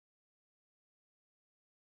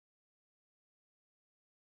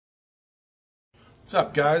What's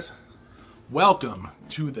up, guys? Welcome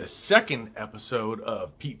to the second episode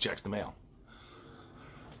of Pete Checks the Mail.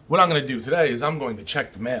 What I'm going to do today is I'm going to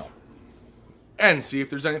check the mail and see if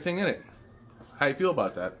there's anything in it. How you feel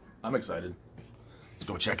about that? I'm excited. Let's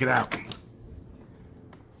go check it out.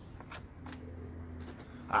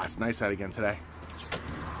 It's nice out again today.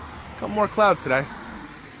 Couple more clouds today.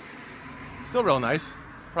 Still real nice.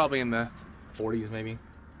 Probably in the 40s maybe.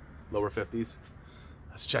 Lower 50s.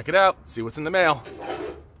 Let's check it out. See what's in the mail.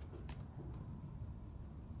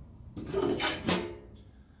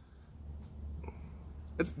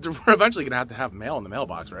 We're eventually going to have mail in the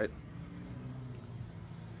mailbox, right?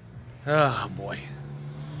 Oh, boy.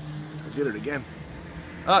 I did it again.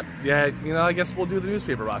 Yeah, I guess we'll do the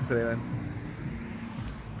newspaper box today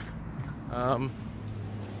then.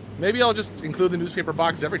 Maybe I'll just include the newspaper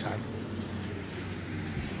box every time.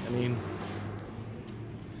 I mean,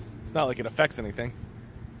 it's not like it affects anything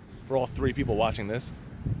for all three people watching this.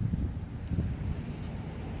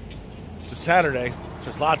 It's a Saturday, so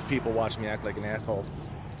there's lots of people watching me act like an asshole.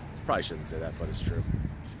 Probably shouldn't say that, but it's true.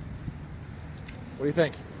 What do you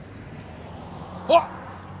think? Oh!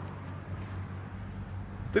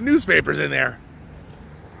 The newspaper's in there.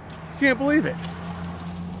 Can't believe it.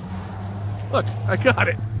 Look, I got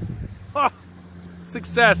it. Oh,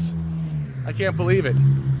 success. I can't believe it.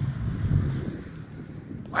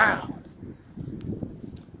 Wow.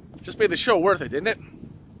 Just made the show worth it, didn't it?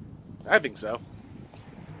 I think so.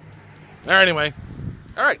 Alright, anyway.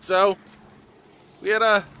 Alright, so we had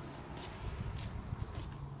a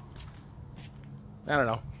I don't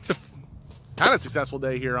know. Kind of successful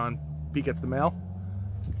day here on Pete Gets the Mail.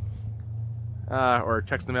 Or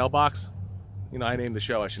Checks the Mailbox. I named the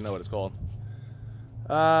show. I should know what it's called.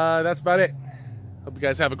 That's about it. Hope you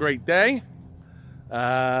guys have a great day.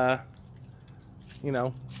 I don't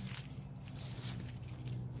know.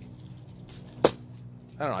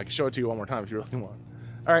 I can show it to you one more time if you really want.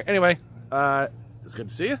 All right. Anyway, it's good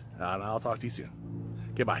to see you. And I'll talk to you soon.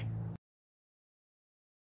 Goodbye.